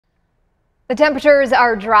The temperatures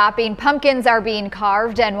are dropping, pumpkins are being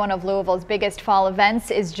carved, and one of Louisville's biggest fall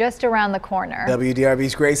events is just around the corner.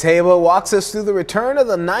 WDRB's Grace Haba walks us through the return of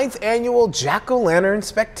the 9th annual Jack-o'-lantern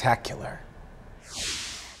Spectacular.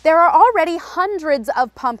 There are already hundreds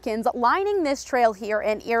of pumpkins lining this trail here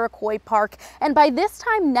in Iroquois Park, and by this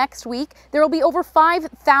time next week, there will be over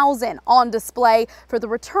 5,000 on display for the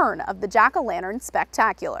return of the Jack-o'-lantern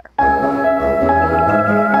Spectacular.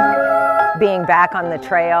 Being back on the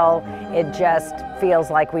trail, it just feels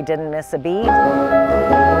like we didn't miss a beat.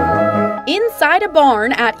 Inside a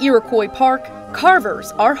barn at Iroquois Park,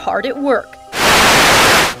 carvers are hard at work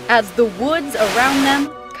as the woods around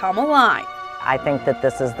them come alive. I think that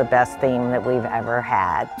this is the best theme that we've ever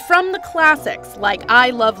had. From the classics like I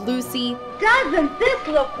Love Lucy, doesn't this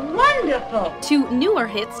look wonderful, to newer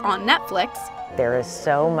hits on Netflix, there is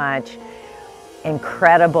so much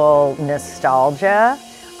incredible nostalgia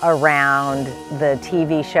around the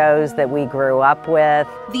TV shows that we grew up with.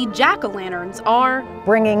 The jack-o'-lanterns are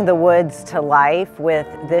bringing the woods to life with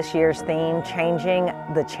this year's theme, changing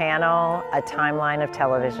the channel, a timeline of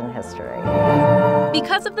television history.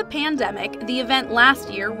 Because of the pandemic, the event last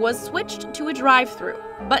year was switched to a drive-thru,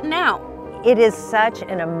 but now it is such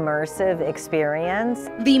an immersive experience.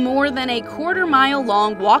 The more than a quarter-mile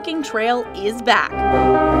long walking trail is back,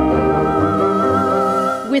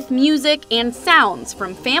 with music and sounds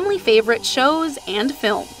from family favorite shows and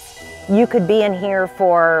films. You could be in here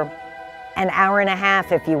for an hour and a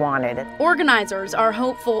half if you wanted it. Organizers are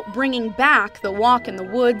hopeful bringing back the walk in the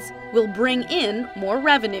woods will bring in more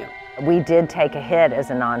revenue. We did take a hit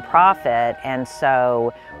as a nonprofit, and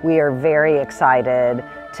so we are very excited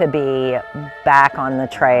to be back on the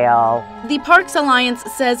trail. The Parks Alliance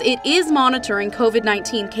says it is monitoring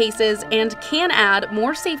COVID-19 cases and can add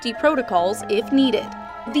more safety protocols if needed.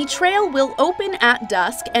 The trail will open at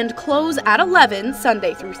dusk and close at 11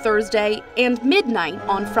 Sunday through Thursday and midnight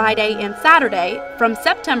on Friday and Saturday from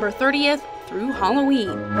September 30th through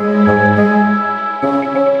Halloween.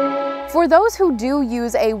 For those who do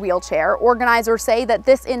use a wheelchair, organizers say that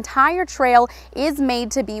this entire trail is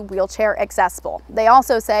made to be wheelchair accessible. They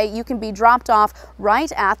also say you can be dropped off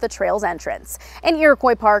right at the trail's entrance. In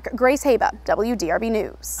Iroquois Park, Grace Haba, WDRB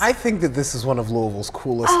News. I think that this is one of Louisville's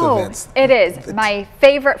coolest events. It is my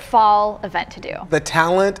favorite fall event to do. The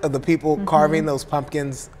talent of the people carving those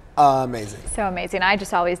pumpkins, amazing. So amazing. I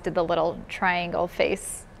just always did the little triangle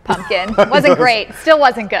face pumpkin. Wasn't great. Still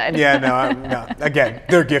wasn't good. Yeah, no, again,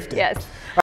 they're gifted. Yes.